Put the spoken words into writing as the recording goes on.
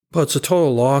Well, it's a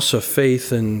total loss of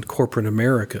faith in corporate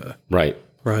America. Right.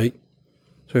 Right?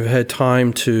 So we've had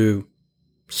time to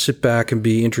sit back and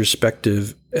be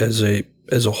introspective as a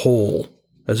whole,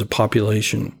 as a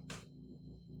population,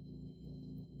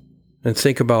 and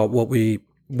think about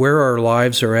where our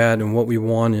lives are at and what we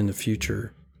want in the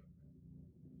future.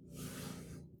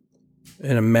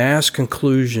 And a mass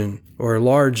conclusion or a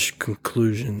large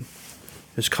conclusion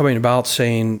is coming about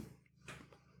saying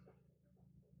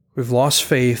we've lost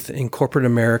faith in corporate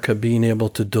America being able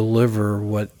to deliver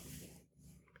what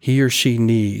he or she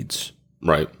needs.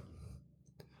 Right.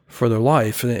 For their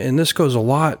life. And this goes a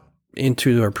lot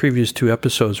into our previous two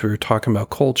episodes. We were talking about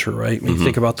culture, right? When you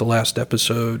think about the last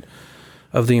episode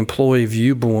of the employee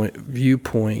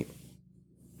viewpoint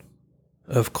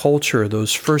of culture,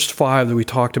 those first 5 that we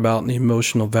talked about in the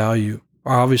emotional value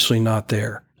are obviously not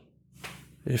there.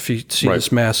 If you see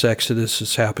this mass exodus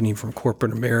is happening from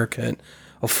corporate America, and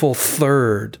a full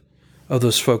third of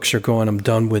those folks are going, I'm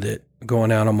done with it,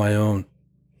 going out on my own.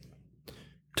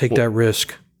 Take that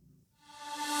risk.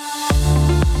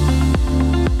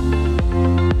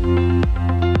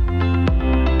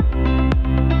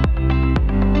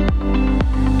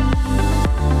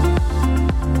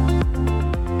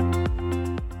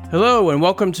 Hello, and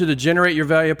welcome to the Generate Your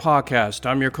Value podcast.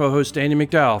 I'm your co-host, Andy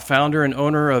McDowell, founder and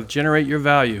owner of Generate Your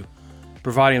Value,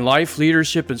 providing life,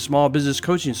 leadership, and small business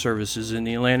coaching services in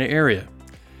the Atlanta area.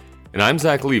 And I'm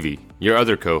Zach Levy, your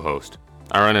other co-host.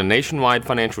 I run a nationwide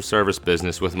financial service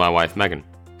business with my wife, Megan.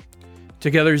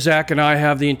 Together, Zach and I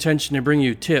have the intention to bring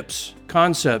you tips,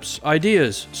 concepts,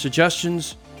 ideas,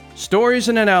 suggestions, stories,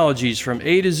 and analogies from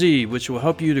A to Z, which will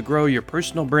help you to grow your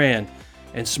personal brand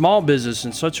and small business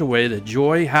in such a way that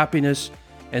joy, happiness,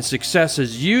 and success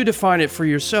as you define it for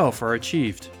yourself are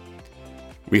achieved.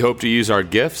 We hope to use our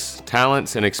gifts,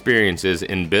 talents, and experiences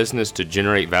in business to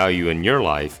generate value in your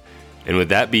life. And with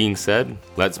that being said,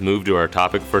 let's move to our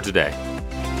topic for today.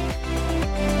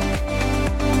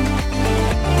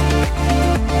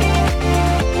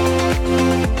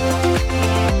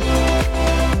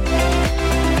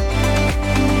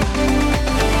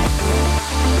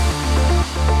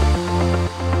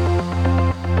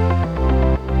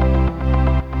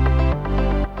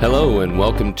 Hello and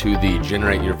welcome to the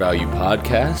Generate Your Value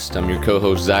podcast. I'm your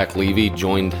co-host, Zach Levy,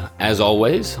 joined as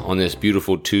always on this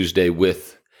beautiful Tuesday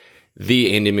with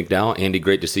the Andy McDowell. Andy,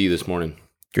 great to see you this morning.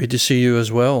 Great to see you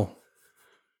as well.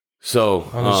 So,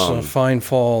 on this fine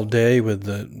fall day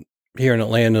here in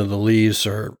Atlanta, the leaves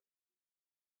are,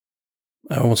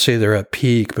 I won't say they're at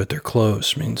peak, but they're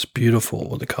close. I mean, it's beautiful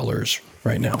with the colors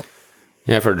right now.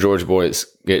 Yeah, for a Georgia boy,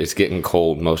 it's getting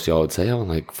cold. Most of y'all would say, oh,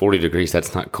 like 40 degrees,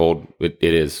 that's not cold. It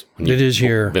is. It is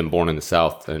here. Been born in the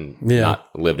South and not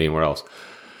lived anywhere else.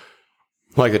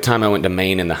 Like the time I went to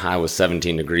Maine and the high was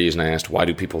 17 degrees, and I asked, why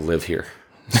do people live here?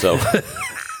 So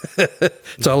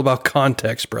it's all about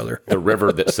context, brother. The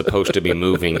river that's supposed to be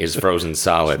moving is frozen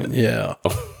solid. Yeah.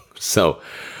 So,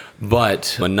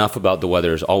 but enough about the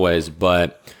weather as always.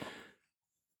 But,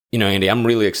 you know, Andy, I'm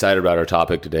really excited about our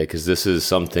topic today because this is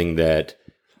something that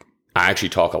I actually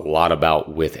talk a lot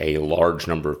about with a large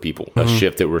number of people, a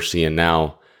shift that we're seeing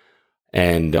now.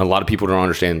 And a lot of people don't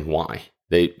understand why.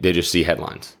 They just see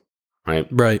headlines, right?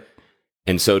 Right.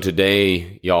 And so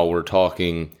today, y'all, we're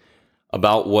talking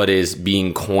about what is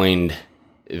being coined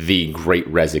the Great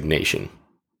Resignation.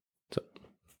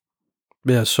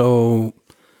 So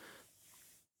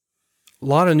a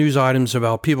lot of news items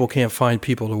about people can't find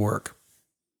people to work.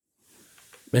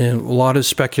 And a lot of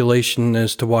speculation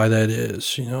as to why that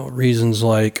is. You know, reasons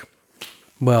like,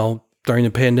 well, during the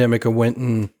pandemic, I went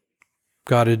and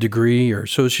got a degree or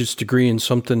associate's degree in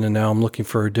something, and now I'm looking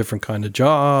for a different kind of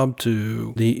job,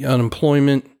 to the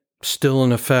unemployment still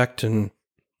in effect, and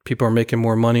people are making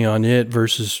more money on it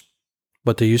versus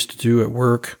what they used to do at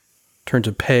work in terms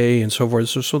of pay and so forth.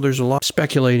 So there's a lot of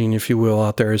speculating, if you will,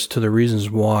 out there as to the reasons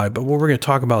why. But what we're going to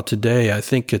talk about today, I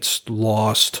think it's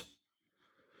lost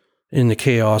in the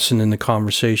chaos and in the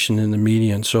conversation in the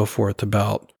media and so forth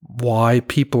about why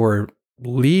people are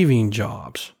leaving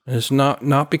jobs. And it's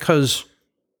not because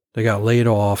they got laid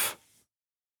off.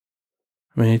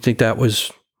 I mean, I think that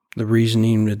was the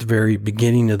reasoning at the very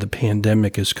beginning of the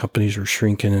pandemic as companies were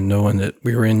shrinking and knowing that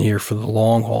we were in here for the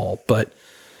long haul. But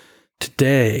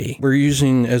today, we're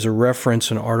using as a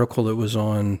reference an article that was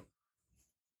on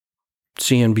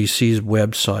CNBC's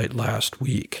website last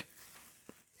week.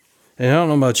 And I don't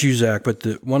know about you, Zach, but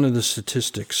one of the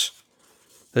statistics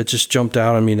that just jumped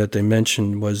out at me that they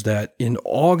mentioned was that in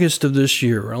August of this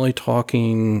year, we're only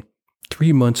talking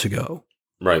 3 months ago.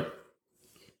 Right.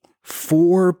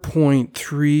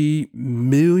 4.3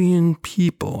 million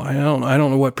people. I don't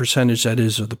know what percentage that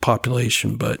is of the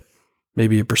population, but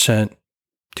maybe 1%,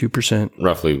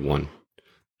 2%.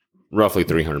 Roughly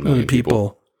 300 million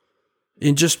people.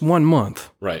 In just 1 month.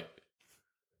 Right.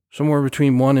 Somewhere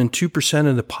between 1% and 2%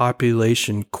 of the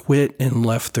population quit and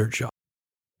left their job.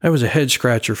 That was a head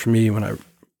scratcher for me when I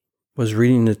was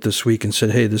reading it this week and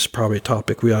said, hey, this is probably a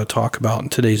topic we ought to talk about in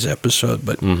today's episode.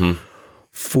 But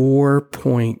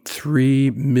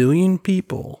 4.3 million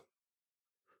people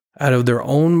out of their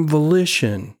own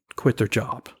volition quit their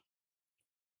job.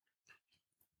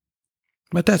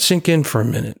 Let that sink in for a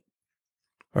minute.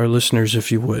 Our listeners,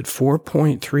 if you would,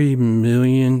 4.3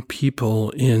 million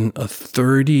people in a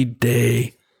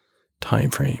 30-day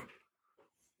time frame.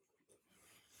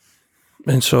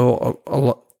 And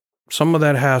so some of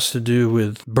that has to do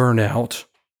with burnout.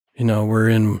 We're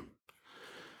in,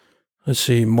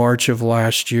 March of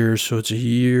last year. So it's a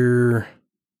year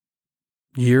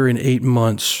and 8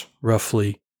 months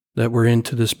roughly that we're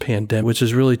into this pandemic, which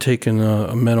has really taken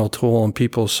a mental toll on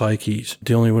people's psyches,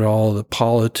 dealing with all the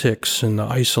politics and the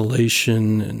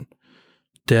isolation and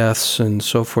deaths and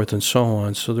so forth and so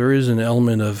on. So there is an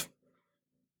element of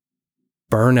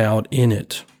burnout in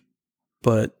it.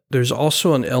 But there's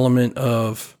also an element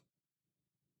of,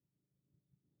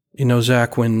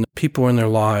 Zach, when people in their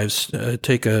lives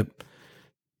take a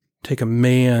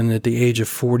man at the age of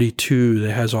 42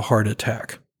 that has a heart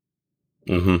attack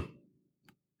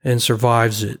and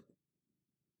survives it.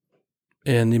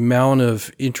 And the amount of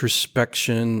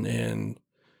introspection and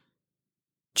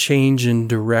change in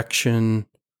direction,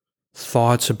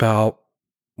 thoughts about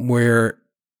where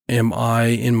am I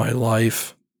in my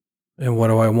life and what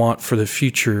do I want for the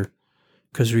future?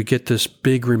 Because we get this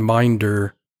big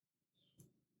reminder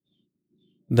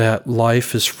that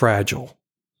life is fragile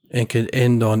and can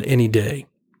end on any day.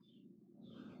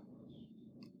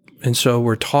 And so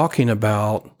we're talking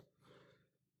about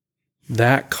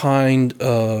that kind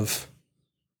of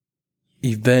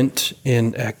event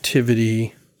and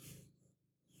activity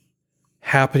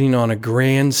happening on a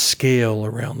grand scale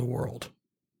around the world.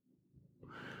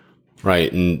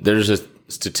 Right. And there's a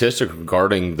statistic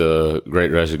regarding the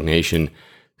Great Resignation.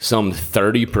 Some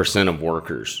 30% of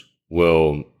workers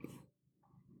will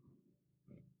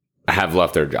have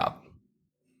left their job.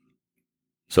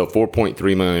 So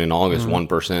 4.3 million in August,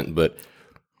 1%. But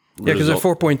yeah, because that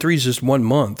 4.3 is just 1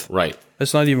 month. Right.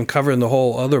 That's not even covering the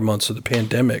whole other months of the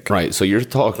pandemic. Right. So you're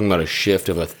talking about a shift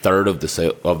of a third of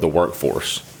the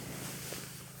workforce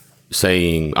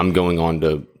saying, I'm going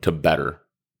on to better.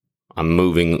 I'm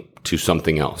moving to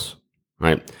something else.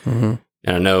 Right. And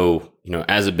I know,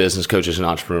 as a business coach, as an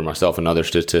entrepreneur myself, another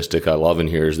statistic I love in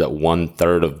here is that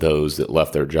 1/3 of those that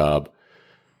left their job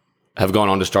have gone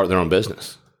on to start their own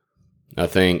business. I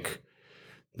think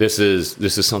this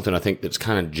is something I think that's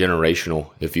kind of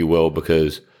generational, if you will,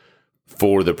 because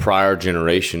for the prior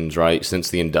generations, right, since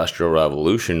the Industrial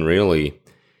Revolution, really,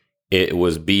 it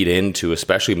was beat into,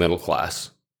 especially middle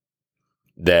class,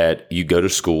 that you go to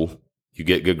school, you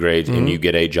get good grades, and you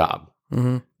get a job.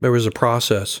 There was a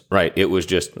process. Right. It was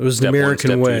the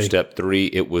American one, step way. 2, step 3.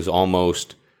 It was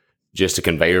almost just a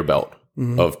conveyor belt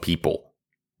of people,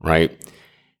 right?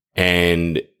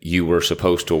 And you were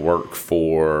supposed to work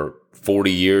for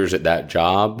 40 years at that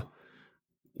job,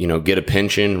 get a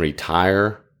pension,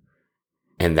 retire.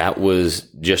 And that was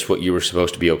just what you were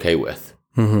supposed to be okay with.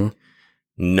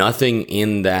 Nothing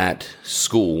in that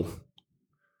school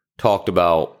talked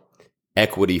about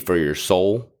equity for your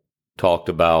soul, talked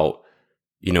about,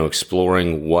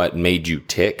 exploring what made you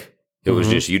tick. It was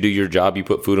just, you do your job, you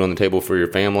put food on the table for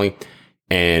your family.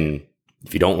 And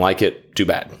if you don't like it, too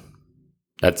bad.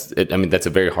 That's it. I mean, that's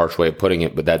a very harsh way of putting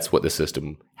it, but that's what the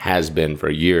system has been for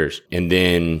years. And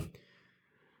then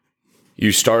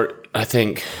you start, I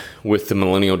think, with the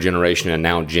millennial generation and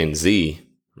now Gen Z,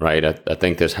 right? I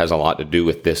think this has a lot to do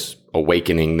with this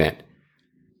awakening that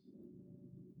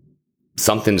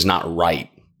something's not right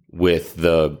with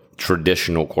the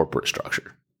traditional corporate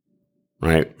structure,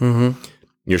 right?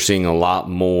 You're seeing a lot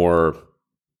more,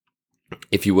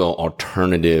 if you will,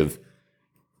 alternative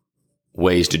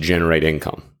ways to generate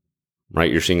income,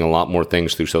 right? You're seeing a lot more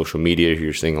things through social media.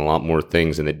 You're seeing a lot more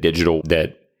things in the digital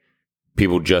that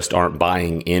people just aren't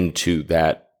buying into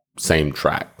that same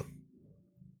track.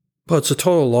 Well, it's a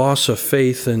total loss of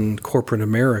faith in corporate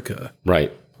America.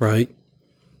 Right. Right?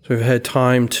 So we've had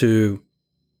time to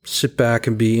sit back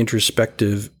and be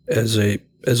introspective as a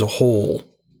whole,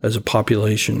 as a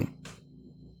population,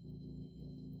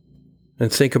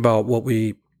 and think about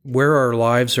where our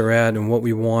lives are at and what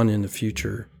we want in the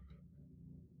future.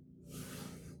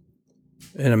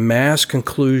 And a mass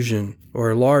conclusion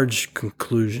or a large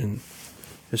conclusion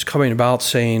is coming about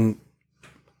saying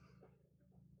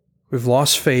we've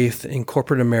lost faith in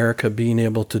corporate America being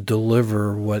able to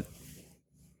deliver what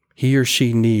he or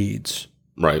she needs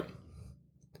Right.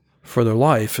 for their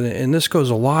life. And this goes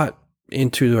a lot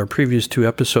into our previous two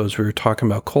episodes. We were talking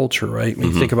about culture, right? When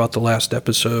you think about the last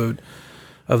episode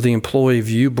of the employee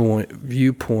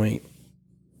viewpoint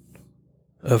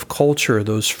of culture,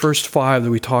 those first 5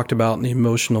 that we talked about in the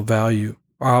emotional value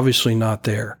are obviously not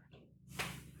there.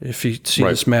 If you see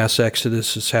this mass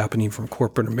exodus is happening from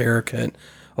corporate America, and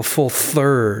a full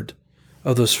third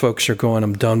of those folks are going,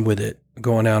 I'm done with it,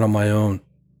 going out on my own.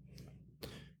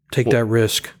 Take that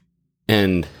risk.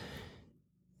 And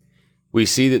we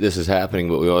see that this is happening,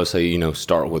 but we always say,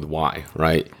 start with why,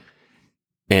 right?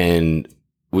 And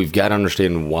we've got to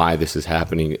understand why this is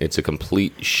happening. It's a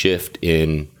complete shift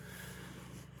in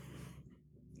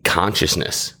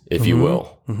consciousness, if you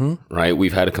will, right?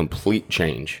 We've had a complete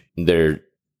change.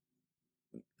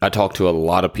 I talk to a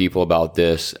lot of people about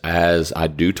this, as I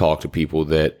do talk to people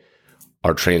that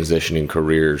are transitioning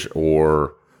careers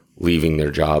or leaving their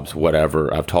jobs,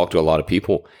 whatever. I've talked to a lot of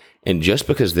people, and just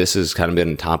because this has kind of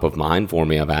been top of mind for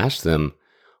me, I've asked them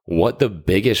what the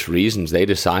biggest reasons they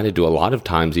decided to a lot of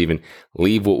times even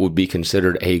leave what would be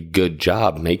considered a good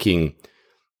job, making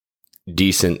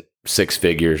decent 6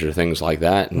 figures or things like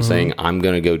that, and saying, I'm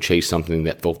going to go chase something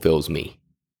that fulfills me.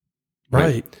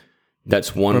 Right.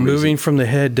 That's one We're reason. moving from the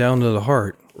head down to the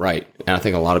heart. Right. And I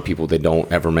think a lot of people, they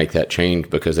don't ever make that change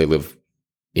because they live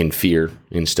in fear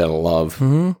instead of love.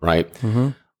 Right.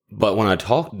 But when I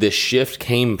talk, this shift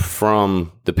came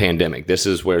from the pandemic. This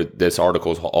is where this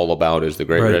article is all about, is the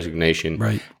Great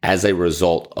Resignation as a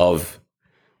result of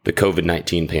the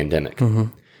COVID-19 pandemic.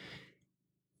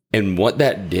 And what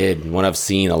that did, what I've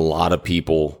seen a lot of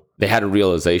people, they had a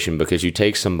realization, because you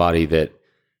take somebody that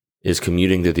is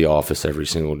commuting to the office every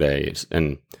single day.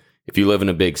 And if you live in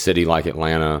a big city like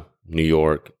Atlanta, New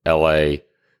York, LA,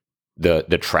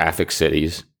 the traffic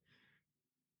cities,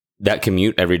 that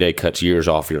commute every day cuts years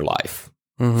off your life,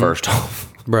 first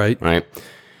off. Right.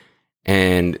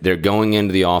 And they're going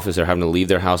into the office. They're having to leave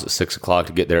their house at 6 o'clock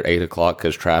to get there at 8 o'clock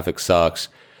because traffic sucks.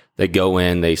 They go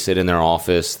in, they sit in their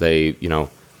office. They,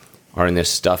 are in this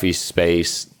stuffy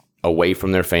space, away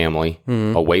from their family,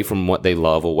 away from what they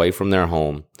love, away from their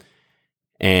home.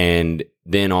 And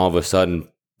then all of a sudden,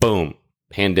 boom,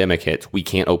 pandemic hits. We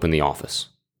can't open the office,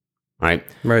 right?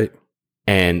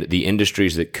 And the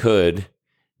industries that could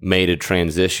made a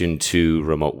transition to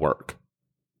remote work,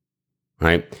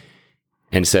 right?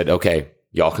 And said, okay,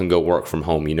 y'all can go work from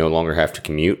home. You no longer have to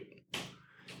commute.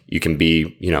 You can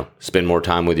be, spend more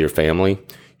time with your family.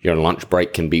 Your lunch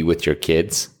break can be with your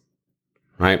kids,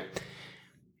 right?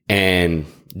 And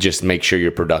just make sure you're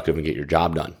productive and get your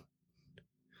job done.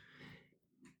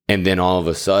 And then all of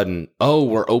a sudden,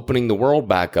 we're opening the world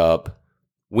back up.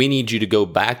 We need you to go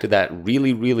back to that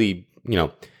really, really,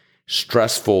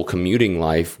 stressful commuting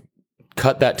life.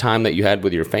 Cut that time that you had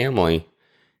with your family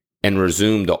and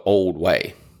resume the old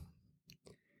way.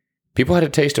 People had a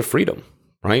taste of freedom,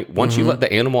 right? Once you let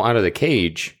the animal out of the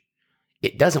cage,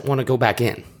 it doesn't want to go back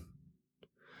in.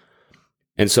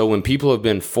 And so when people have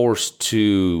been forced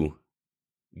to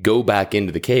go back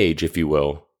into the cage, if you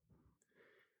will,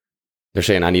 they're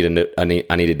saying, I need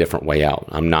a different way out.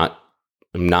 I'm not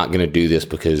going to do this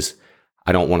because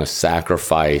I don't want to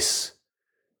sacrifice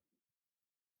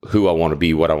who I want to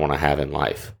be, what I want to have in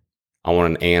life. I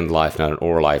want an and life, not an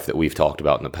or life, that we've talked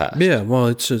about in the past. Yeah, well,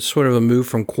 it's sort of a move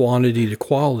from quantity to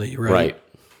quality, right?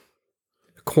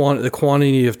 The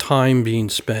quantity of time being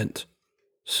spent,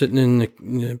 sitting in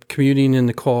the, commuting in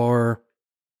the car,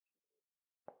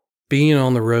 being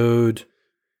on the road,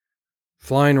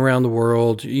 flying around the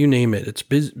world, you name it. It's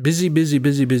busy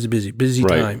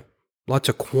time. Lots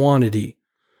of quantity.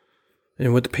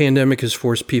 And what the pandemic has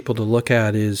forced people to look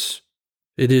at is,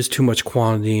 it is too much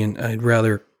quantity, and I'd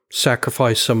rather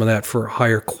sacrifice some of that for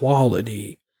higher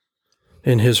quality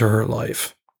in his or her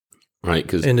life.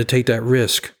 Right. And to take that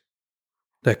risk,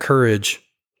 that courage,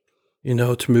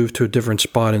 to move to a different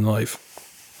spot in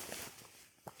life.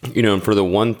 And for the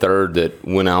 1/3 that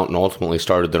went out and ultimately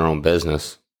started their own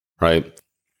business, right?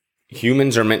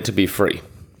 Humans are meant to be free,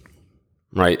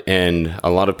 right? And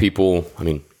a lot of people,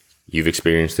 you've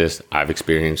experienced this, I've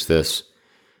experienced this,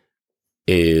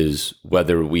 is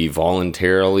whether we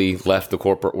voluntarily left the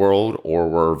corporate world or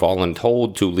were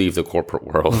voluntold to leave the corporate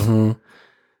world.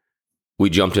 We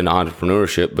jumped into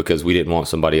entrepreneurship because we didn't want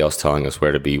somebody else telling us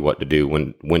where to be, what to do,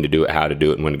 when to do it, how to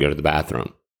do it, and when to go to the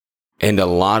bathroom. And a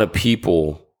lot of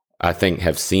people, I think,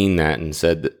 have seen that and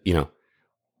said that,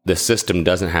 the system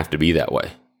doesn't have to be that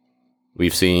way.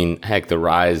 We've seen, heck, the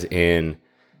rise in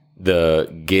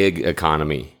the gig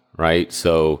economy, right?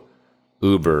 So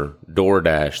Uber,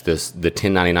 DoorDash, the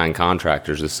 1099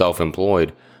 contractors, the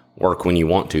self-employed work when you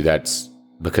want to. That's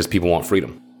because people want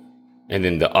freedom. And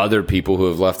then the other people who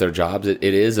have left their jobs, it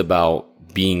is about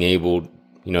being able,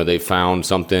 they found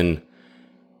something,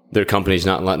 their company's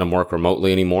not letting them work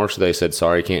remotely anymore. So they said,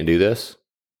 sorry, can't do this.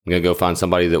 I'm going to go find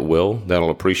somebody that'll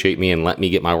appreciate me and let me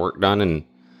get my work done and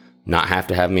not have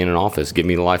to have me in an office. Give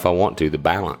me the life I want to, the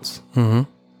balance. Mm-hmm.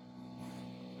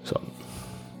 So,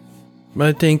 but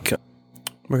I think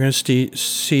we're going to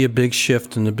see a big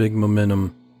shift and a big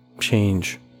momentum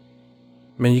change.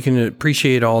 I mean, you can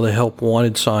appreciate all the help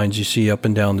wanted signs you see up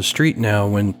and down the street now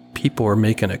when people are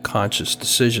making a conscious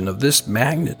decision of this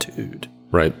magnitude.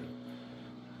 Right.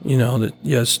 That,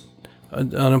 yes,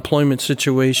 unemployment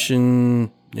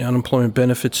situation, the unemployment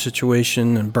benefits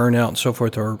situation, and burnout and so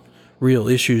forth are real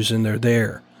issues, and they're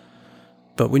there.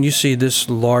 But when you see this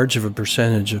large of a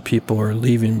percentage of people are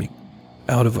leaving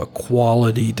out of a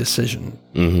quality decision,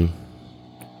 mm-hmm.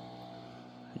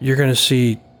 you're going to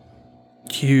see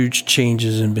huge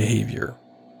changes in behavior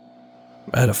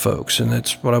out of folks. And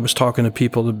that's what I was talking to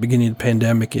people at the beginning of the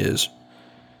pandemic is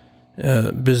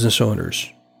business owners.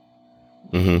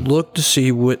 Mm-hmm. Look to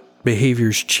see what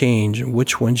behaviors change and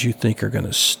which ones you think are going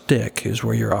to stick is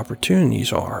where your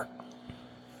opportunities are.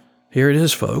 Here it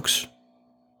is, folks.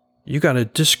 You got a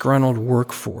disgruntled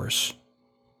workforce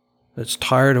that's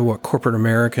tired of what corporate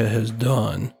America has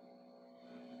done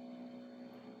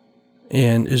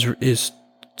and is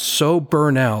so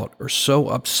burnt out or so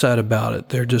upset about it,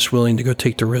 they're just willing to go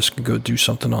take the risk and go do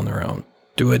something on their own.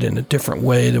 Do it in a different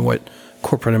way than what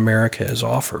corporate America has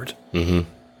offered. Mm-hmm.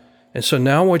 And so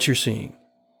now what you're seeing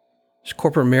is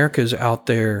corporate America is out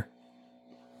there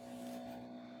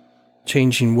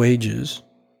changing wages,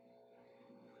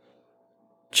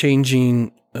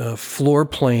 changing floor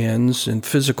plans and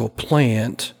physical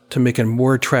plant to make it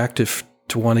more attractive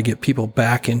to want to get people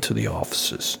back into the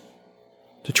offices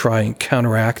to try and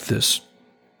counteract this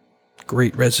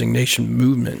Great Resignation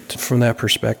movement from that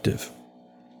perspective.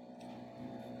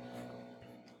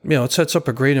 It sets up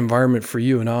a great environment for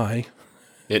you and I.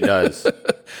 It does.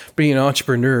 Being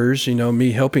entrepreneurs,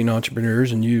 me helping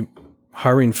entrepreneurs and you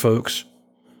hiring folks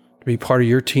to be part of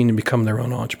your team and become their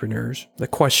own entrepreneurs. The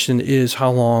question is, how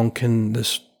long can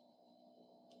this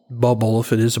bubble,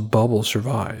 if it is a bubble,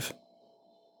 survive?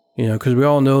 Because we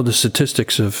all know the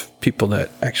statistics of people that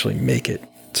actually make it,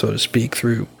 so to speak,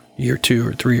 through year 2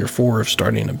 or 3 or 4 of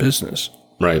starting a business.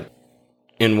 Right.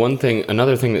 And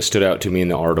another thing that stood out to me in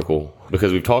the article,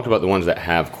 because we've talked about the ones that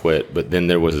have quit, but then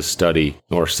there was a study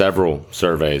or several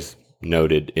surveys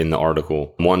noted in the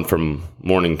article. One from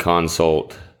Morning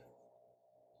Consult,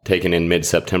 taken in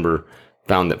mid-September,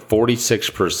 found that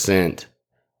 46%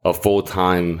 of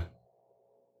full-time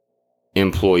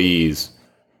employees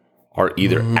are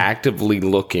either actively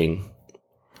looking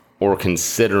or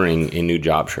considering a new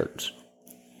job search.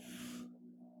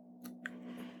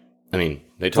 I mean,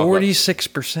 they talk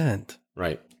 46%.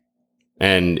 Right.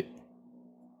 And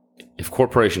if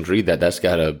corporations read that, that's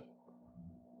got to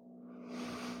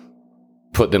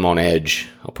put them on edge.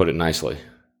 I'll put it nicely.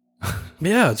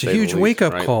 Yeah, it's a huge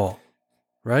wake-up call,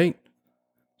 right?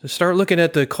 To start looking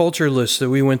at the culture list that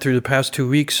we went through the past 2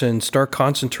 weeks and start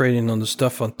concentrating on the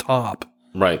stuff on top.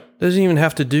 Right. Doesn't even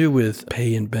have to do with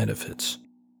pay and benefits.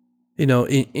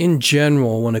 In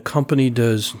general, when a company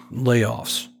does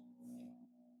layoffs,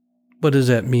 what does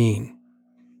that mean?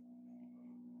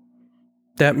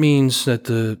 That means that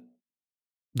the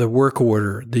work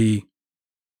order, the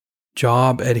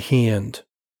job at hand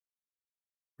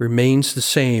remains the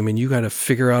same, and you got to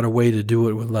figure out a way to do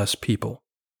it with less people,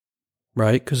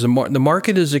 right? Because the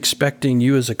market is expecting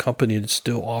you as a company to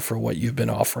still offer what you've been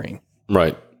offering.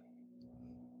 Right.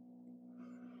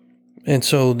 And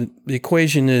so the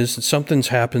equation is that something's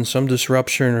happened, some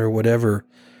disruption or whatever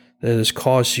that has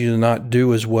caused you to not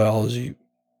do as well as you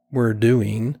were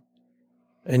doing.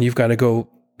 And you've got to go,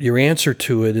 your answer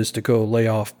to it is to go lay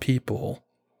off people.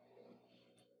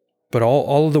 But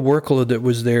all of the workload that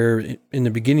was there in the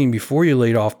beginning before you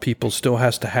laid off people still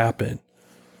has to happen.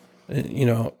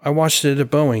 I watched it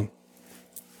at Boeing.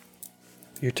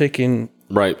 You're taking...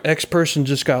 Right. X person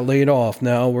just got laid off.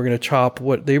 Now we're going to chop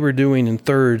what they were doing in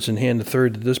thirds and hand a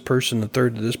third to this person, a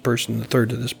third to this person, a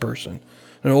third to this person.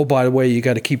 And oh, by the way, you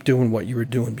got to keep doing what you were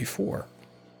doing before.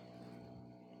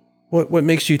 What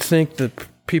makes you think that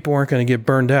people aren't going to get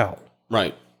burned out?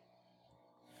 Right.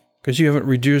 Because you haven't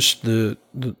reduced the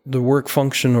work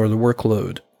function or the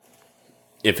workload.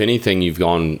 If anything, you've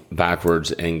gone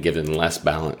backwards and given less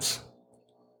balance.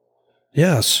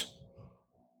 Yes.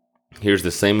 here's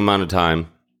the same amount of time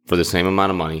for the same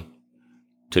amount of money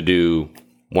to do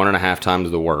 1.5 times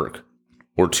the work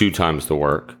or 2 times the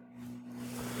work.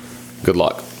 Good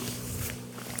luck.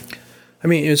 I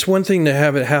mean, it's one thing to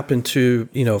have it happen to,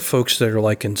 folks that are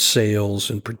like in sales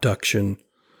and production,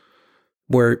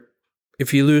 where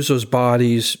if you lose those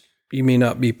bodies, you may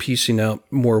not be piecing out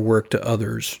more work to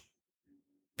others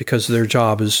because their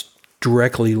job is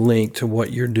directly linked to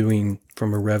what you're doing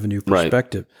from a revenue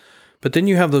perspective. Right. But then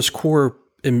you have those core,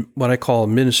 what I call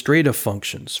administrative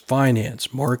functions,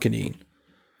 finance, marketing,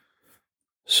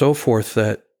 so forth,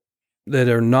 that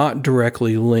are not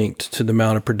directly linked to the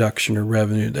amount of production or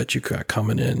revenue that you got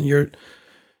coming in.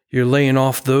 You're laying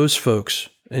off those folks,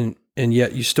 and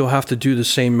yet you still have to do the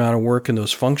same amount of work in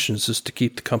those functions just to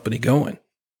keep the company going.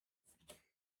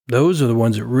 Those are the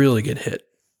ones that really get hit,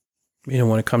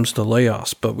 when it comes to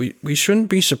layoffs. But we shouldn't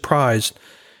be surprised.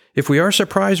 If we are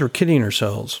surprised, we're kidding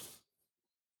ourselves.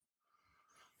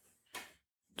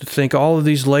 To think all of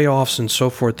these layoffs and so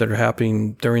forth that are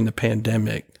happening during the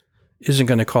pandemic isn't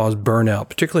going to cause burnout,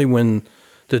 particularly when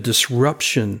the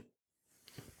disruption,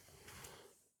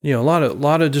 a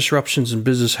lot of disruptions in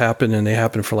business happen, and they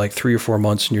happen for like 3 or 4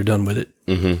 months and you're done with it.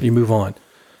 Mm-hmm. You move on.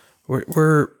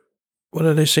 We're what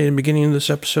did I say in the beginning of this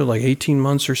episode? Like 18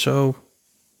 months or so,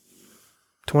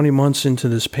 20 months into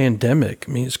this pandemic.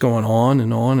 I mean, it's going on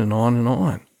and on and on and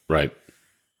on. Right.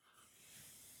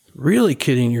 Really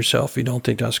kidding yourself if you don't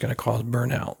think that's going to cause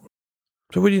burnout.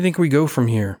 So what do you think we go from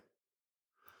here?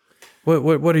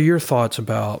 What are your thoughts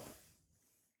about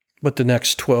what the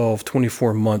next 12,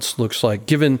 24 months looks like,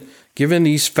 given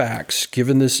these facts,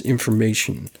 given this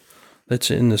information that's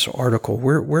in this article?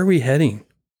 Where are we heading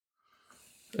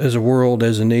as a world,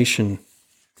 as a nation,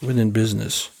 within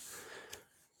business?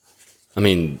 I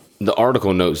mean, the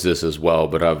article notes this as well,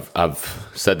 but I've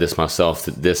said this myself,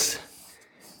 that this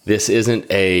isn't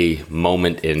a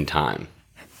moment in time,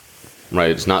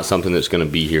 right? It's not something that's going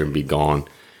to be here and be gone.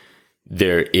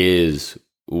 There is,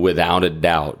 without a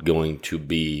doubt, going to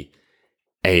be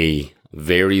a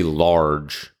very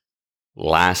large,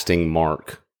 lasting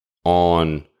mark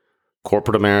on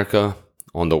corporate America,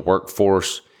 on the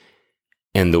workforce,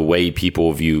 and the way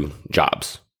people view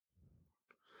jobs.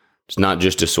 It's not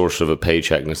just a source of a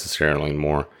paycheck necessarily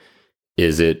anymore.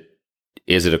 Is it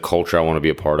a culture I want to be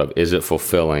a part of? Is it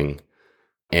fulfilling?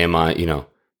 Am I,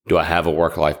 do I have a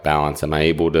work-life balance? Am I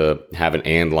able to have an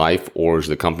and life, or is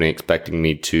the company expecting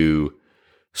me to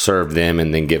serve them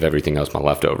and then give everything else my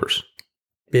leftovers?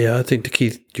 Yeah, I think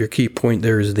your key point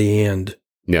there is the and.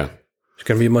 Yeah. It's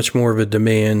going to be much more of a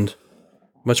demand,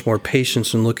 much more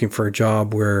patience in looking for a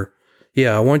job where,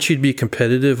 I want you to be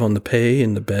competitive on the pay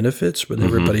and the benefits with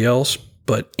everybody else,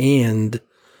 but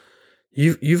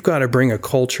you've got to bring a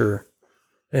culture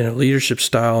and a leadership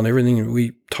style and everything that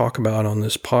we talk about on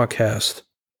this podcast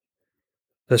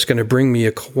that's going to bring me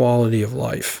a quality of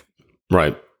life.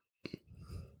 Right.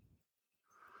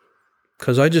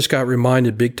 Because I just got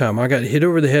reminded big time. I got hit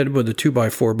over the head with a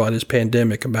 2x4 by this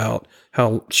pandemic about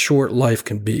how short life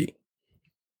can be.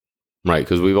 Right.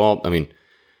 Because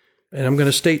and I'm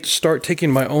going to start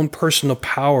taking my own personal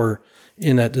power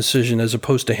in that decision as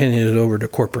opposed to handing it over to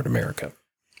corporate America.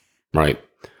 Right.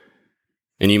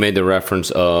 And you made the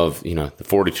reference of, the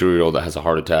 42-year-old that has a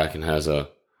heart attack and has a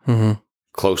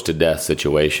close to death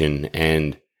situation.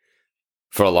 And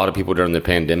for a lot of people during the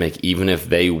pandemic, even if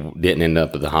they didn't end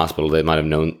up at the hospital, they might have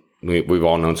known, we've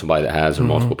all known somebody that has, or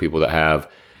multiple people that have.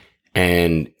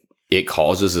 And it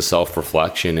causes a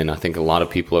self-reflection. And I think a lot of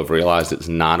people have realized it's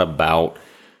not about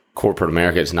corporate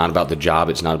America. It's not about the job.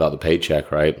 It's not about the paycheck,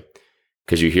 right?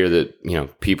 Because you hear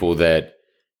that, people that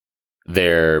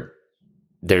they're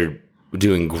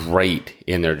doing great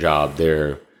in their job.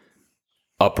 They're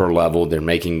upper level. They're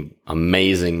making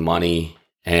amazing money,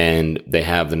 and they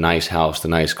have the nice house, the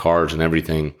nice cars and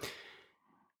everything.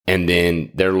 And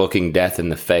then they're looking death in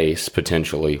the face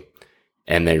potentially,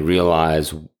 and they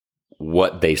realize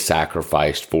what they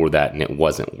sacrificed for that, and it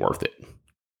wasn't worth it.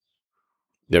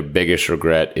 Their biggest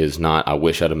regret is not, I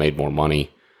wish I'd have made more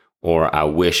money, or I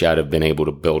wish I'd have been able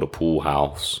to build a pool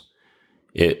house.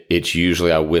 It's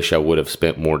usually, I wish I would have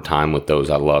spent more time with those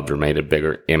I loved or made a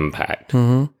bigger impact.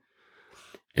 Mm-hmm.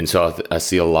 And so I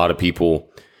see a lot of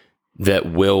people that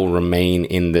will remain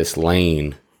in this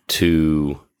lane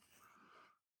to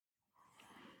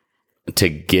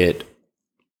get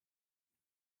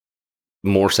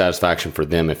more satisfaction for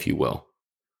them, if you will.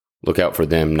 Look out for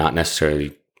them, not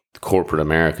necessarily corporate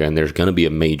America. And there's going to be a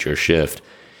major shift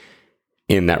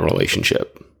in that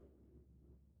relationship.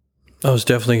 Oh, it's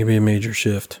definitely going to be a major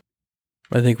shift.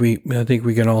 I think we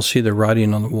can all see the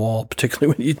writing on the wall,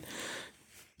 particularly when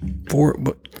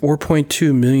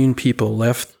 4.2 million people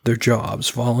left their jobs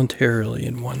voluntarily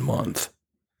in 1 month.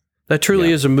 That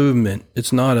truly is a movement.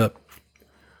 It's not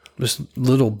this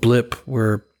little blip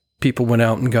where people went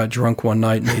out and got drunk one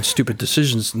night and made stupid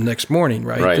decisions the next morning,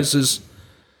 right? This is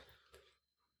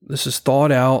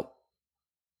thought out.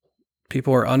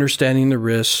 People are understanding the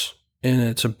risks, and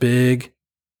it's a big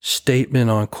statement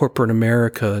on corporate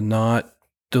America not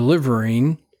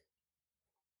delivering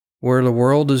where the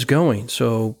world is going.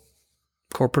 So,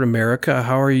 corporate America,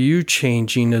 how are you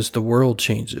changing as the world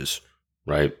changes?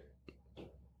 Right.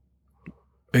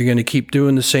 Are you going to keep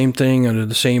doing the same thing under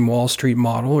the same Wall Street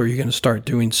model, or are you going to start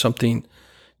doing something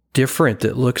different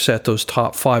that looks at those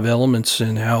top 5 elements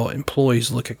and how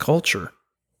employees look at culture?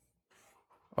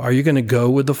 Are you going to go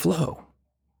with the flow,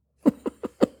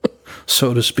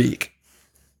 so to speak?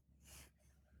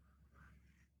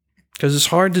 Because it's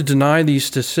hard to deny these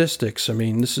statistics. I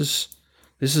mean, this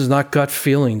is not gut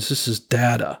feelings. This is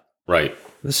data. Right.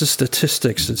 This is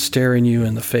statistics that's staring you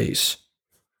in the face.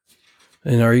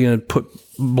 And are you going to put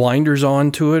blinders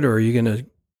on to it, or are you going to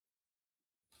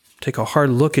take a hard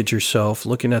look at yourself,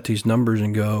 looking at these numbers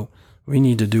and go, we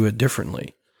need to do it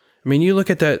differently? I mean, you look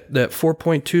at that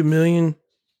 4.2 million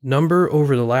number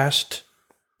over the last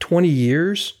 20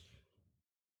 years,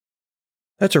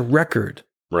 that's a record.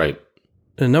 Right.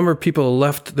 The number of people who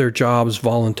left their jobs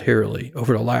voluntarily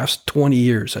over the last 20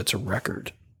 years, that's a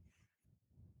record.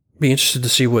 Be interested to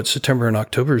see what September and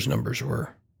October's numbers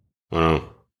were.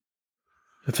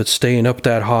 If it's staying up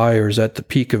that high, or is that the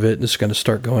peak of it and it's going to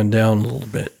start going down a little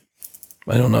bit?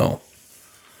 I don't know.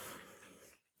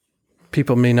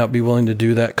 People may not be willing to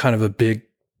do that kind of a big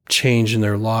change in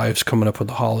their lives coming up with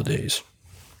the holidays.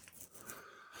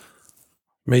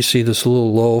 May see this a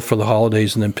little low for the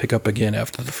holidays and then pick up again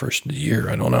after the first of the year.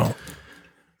 I don't know.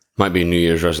 Might be New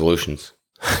Year's resolutions.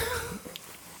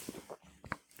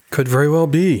 Could very well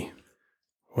be.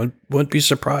 Wouldn't be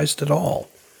surprised at all.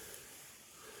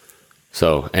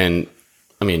 So, and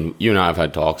I mean, you and I have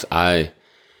had talks. I'd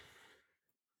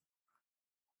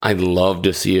love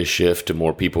to see a shift to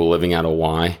more people living out of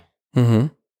why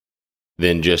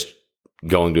than just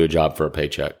going to a job for a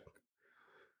paycheck.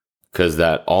 Because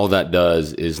all that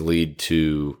does is lead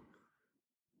to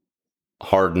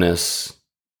hardness,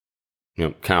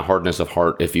 kind of hardness of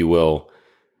heart, if you will.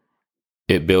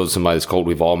 It builds somebody that's cold.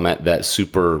 We've all met that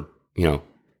super,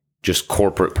 just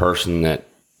corporate person that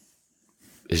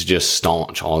is just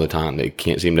staunch all the time. They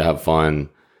can't seem to have fun.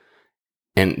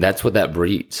 And that's what that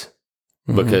breeds.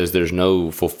 Because there's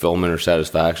no fulfillment or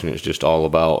satisfaction. It's just all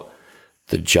about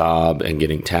the job and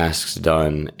getting tasks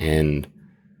done. And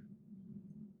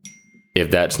if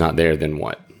that's not there, then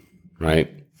what? Right?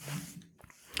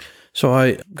 So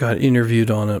I got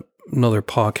interviewed on another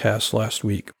podcast last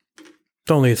week.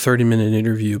 It's only a 30-minute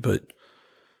interview, but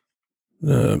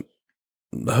the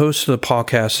host of the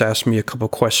podcast asked me a couple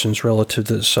of questions relative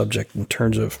to the subject in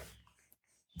terms of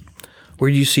where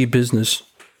do you see business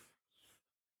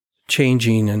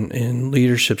changing and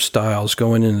leadership styles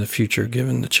going into the future,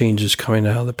 given the changes coming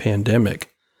out of the pandemic.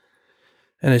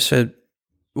 And I said,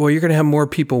 well, you're going to have more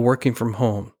people working from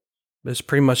home. It's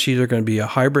pretty much either going to be a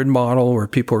hybrid model or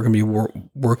people are going to be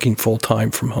working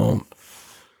full-time from home.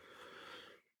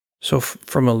 So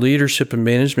from a leadership and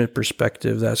management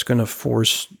perspective, that's going to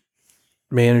force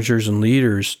managers and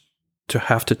leaders to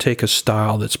have to take a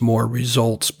style that's more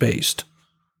results-based,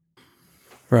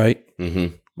 right?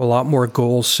 Mm-hmm. A lot more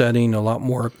goal setting, a lot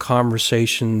more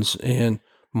conversations and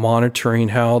monitoring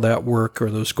how that work or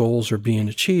those goals are being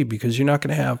achieved, because you're not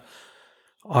going to have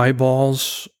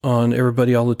eyeballs on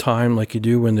everybody all the time like you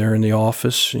do when they're in the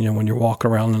office, when you're walking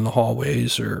around in the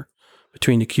hallways or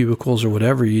between the cubicles or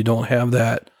whatever. You don't have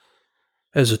that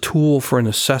as a tool for an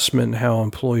assessment in how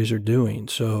employees are doing.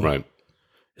 So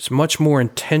it's much more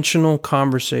intentional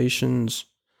conversations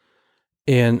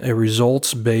and a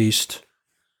results-based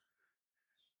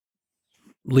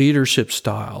leadership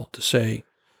style to say,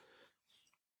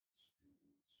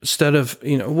 instead of,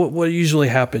 what usually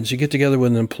happens, you get together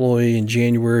with an employee in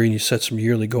January and you set some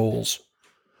yearly goals.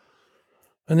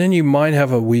 And then you might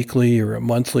have a weekly or a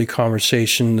monthly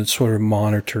conversation that sort of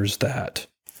monitors that.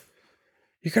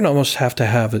 You're going to almost have to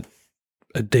have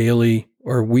a daily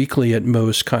or weekly at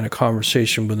most kind of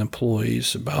conversation with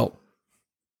employees about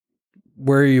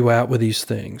where are you at with these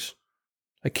things.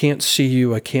 I can't see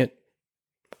you. I can't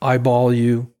eyeball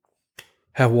you,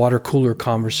 have water cooler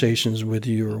conversations with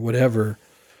you or whatever.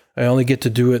 I only get to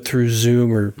do it through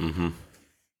Zoom or,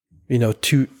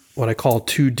 what I call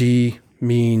 2D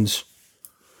means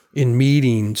in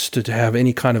meetings to have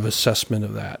any kind of assessment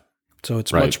of that. So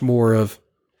it's much more of,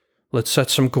 let's set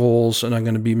some goals, and I'm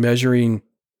going to be measuring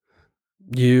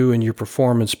you and your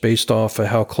performance based off of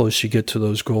how close you get to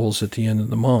those goals at the end of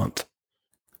the month.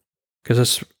 Because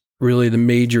that's really the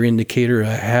major indicator I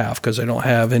have, because I don't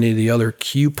have any of the other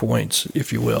cue points,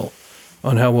 if you will,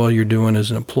 on how well you're doing as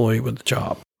an employee with the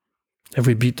job. Have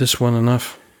we beat this one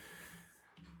enough?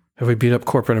 Have we beat up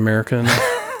corporate America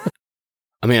enough?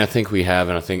 I mean, I think we have,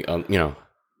 and I think, I've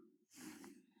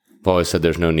always said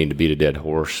there's no need to beat a dead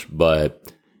horse,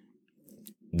 but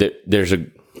there's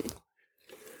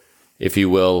if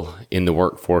you will, in the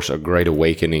workforce, a great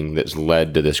awakening that's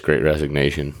led to this great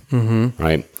resignation,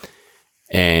 right?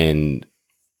 And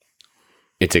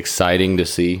it's exciting to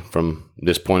see from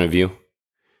this point of view.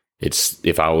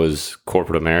 If I was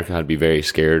corporate America, I'd be very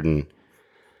scared and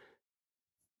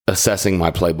assessing my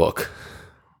playbook,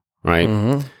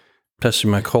 right?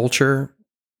 Testing my culture,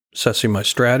 assessing my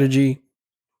strategy.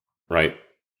 Right.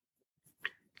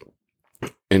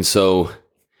 And so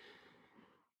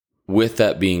with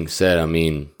that being said, I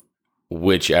mean,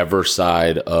 whichever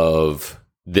side of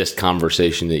this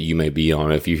conversation that you may be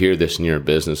on, if you hear this and you're a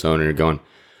business owner, you're going,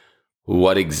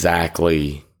 what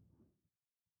exactly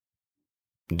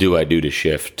do I do to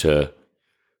shift to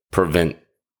prevent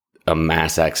a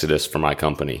mass exodus for my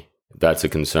company? If that's a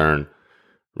concern,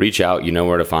 reach out. You know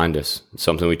where to find us. It's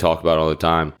something we talk about all the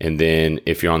time. And then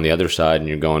if you're on the other side and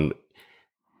you're going,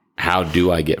 how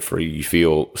do I get free? You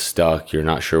feel stuck. You're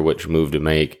not sure which move to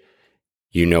make.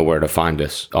 You know where to find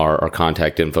us. Our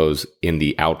contact info's in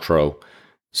the outro.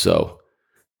 So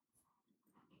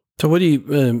what do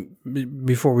you,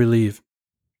 before we leave,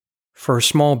 for a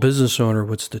small business owner,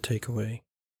 what's the takeaway?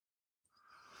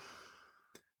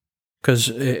 Because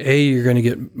you're going to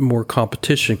get more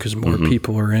competition because more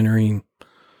people are entering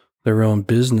their own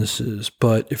businesses.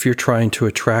 But if you're trying to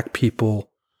attract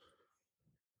people,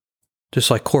 just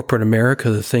like corporate America,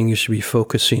 the thing you should be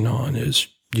focusing on is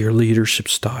your leadership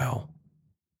style,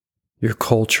 your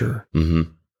culture. I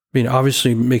mean,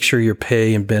 obviously make sure your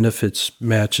pay and benefits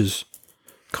matches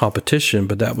competition,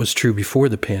 but that was true before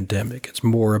the pandemic. It's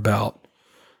more about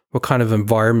what kind of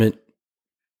environment,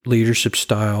 leadership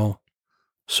style,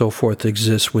 so forth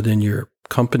exists within your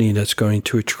company that's going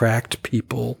to attract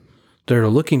people that are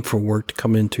looking for work to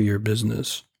come into your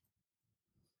business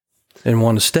and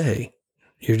want to stay.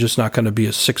 You're just not going to be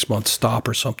a 6-month stop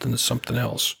or something to something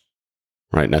else.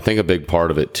 Right. And I think a big part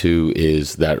of it too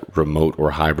is that remote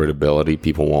or hybrid ability.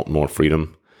 People want more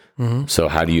freedom. So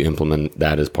how do you implement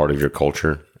that as part of your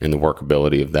culture and the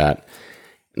workability of that?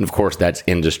 And of course, that's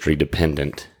industry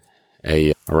dependent.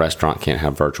 A restaurant can't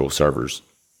have virtual servers.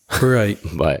 Right.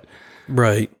 But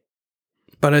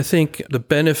I think the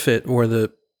benefit or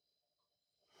the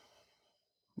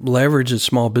leverage that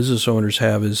small business owners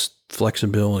have is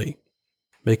flexibility.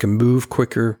 They can move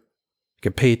quicker,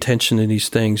 can pay attention to these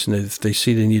things, and if they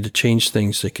see they need to change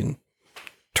things, they can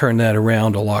turn that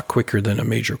around a lot quicker than a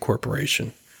major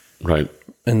corporation. Right.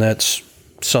 And that's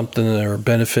something that or a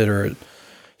benefit or a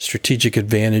strategic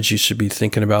advantage you should be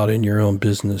thinking about in your own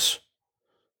business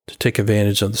to take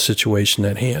advantage of the situation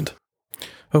at hand.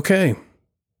 Okay.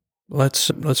 Let's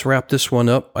wrap this one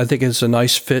up. I think it's a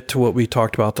nice fit to what we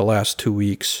talked about the last 2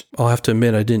 weeks. I'll have to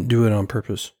admit I didn't do it on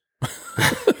purpose.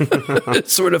 It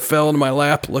sort of fell in my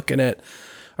lap looking at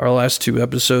our last 2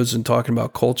 episodes and talking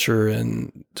about culture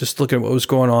and just looking at what was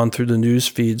going on through the news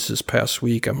feeds this past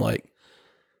week. I'm like,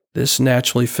 this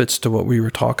naturally fits to what we were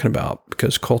talking about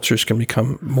because cultures can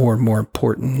become more and more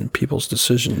important in people's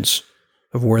decisions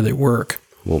of where they work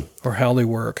or how they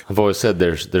work. I've always said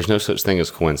there's no such thing as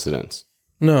coincidence.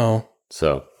 No,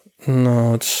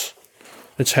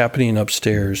 it's happening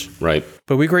upstairs. Right.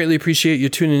 But we greatly appreciate you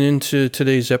tuning into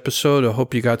today's episode. I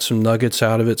hope you got some nuggets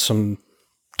out of it, some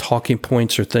talking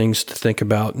points or things to think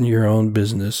about in your own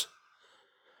business.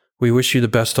 We wish you the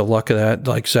best of luck of that.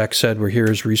 Like Zach said, we're here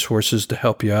as resources to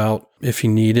help you out if you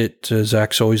need it.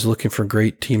 Zach's always looking for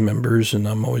great team members, and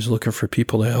I'm always looking for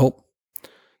people to help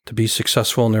to be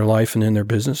successful in their life and in their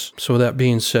business. So with that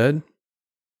being said,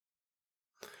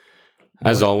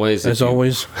 As always,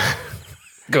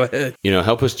 go ahead.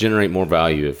 Help us generate more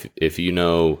value. If you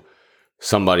know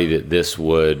somebody that this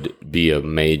would be a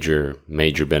major,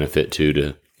 major benefit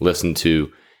to listen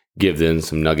to, give them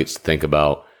some nuggets to think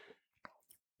about.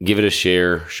 Give it a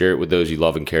share it with those you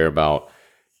love and care about.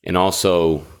 And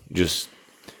also just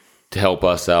to help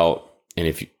us out. And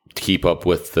if you keep up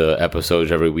with the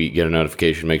episodes every week, get a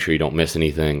notification, make sure you don't miss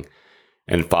anything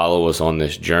and follow us on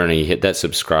this journey. Hit that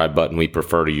subscribe button. We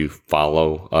prefer to you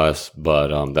follow us,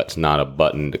 but that's not a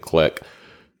button to click.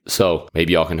 So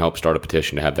maybe y'all can help start a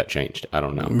petition to have that changed. I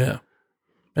don't know. Yeah.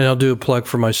 And I'll do a plug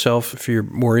for myself if you're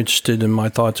more interested in my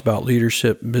thoughts about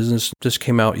leadership. Business just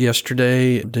came out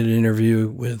yesterday. Did an interview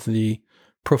with the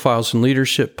Profiles in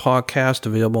Leadership podcast,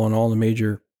 available on all the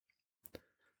major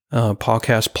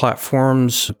podcast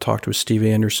platforms. I talked with Steve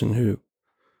Anderson, who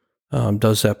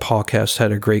does that podcast,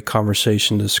 had a great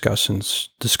conversation discussion,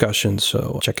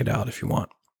 so check it out if you want.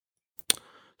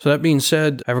 So that being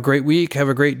said, have a great week, have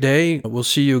a great day. We'll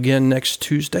see you again next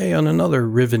Tuesday on another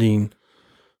riveting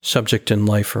subject in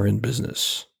life or in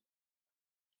business.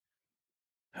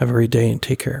 Have a great day and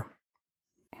take care.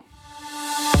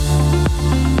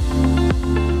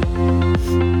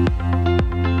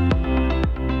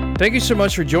 Thank you so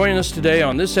much for joining us today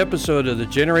on this episode of the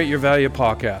Generate Your Value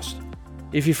podcast.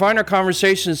 If you find our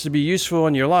conversations to be useful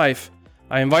in your life,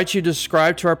 I invite you to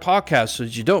subscribe to our podcast so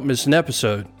that you don't miss an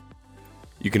episode.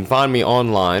 You can find me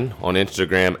online on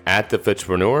Instagram at The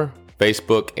Fitchpreneur,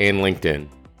 Facebook, and LinkedIn.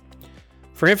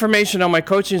 For information on my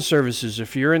coaching services,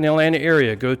 if you're in the Atlanta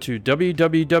area, go to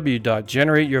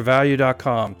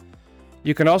www.generateyourvalue.com.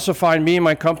 You can also find me and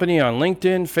my company on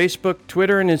LinkedIn, Facebook,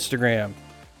 Twitter, and Instagram.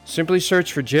 Simply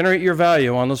search for Generate Your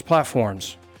Value on those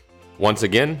platforms. Once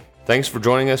again, thanks for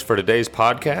joining us for today's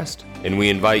podcast, and we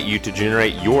invite you to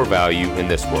generate your value in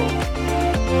this world.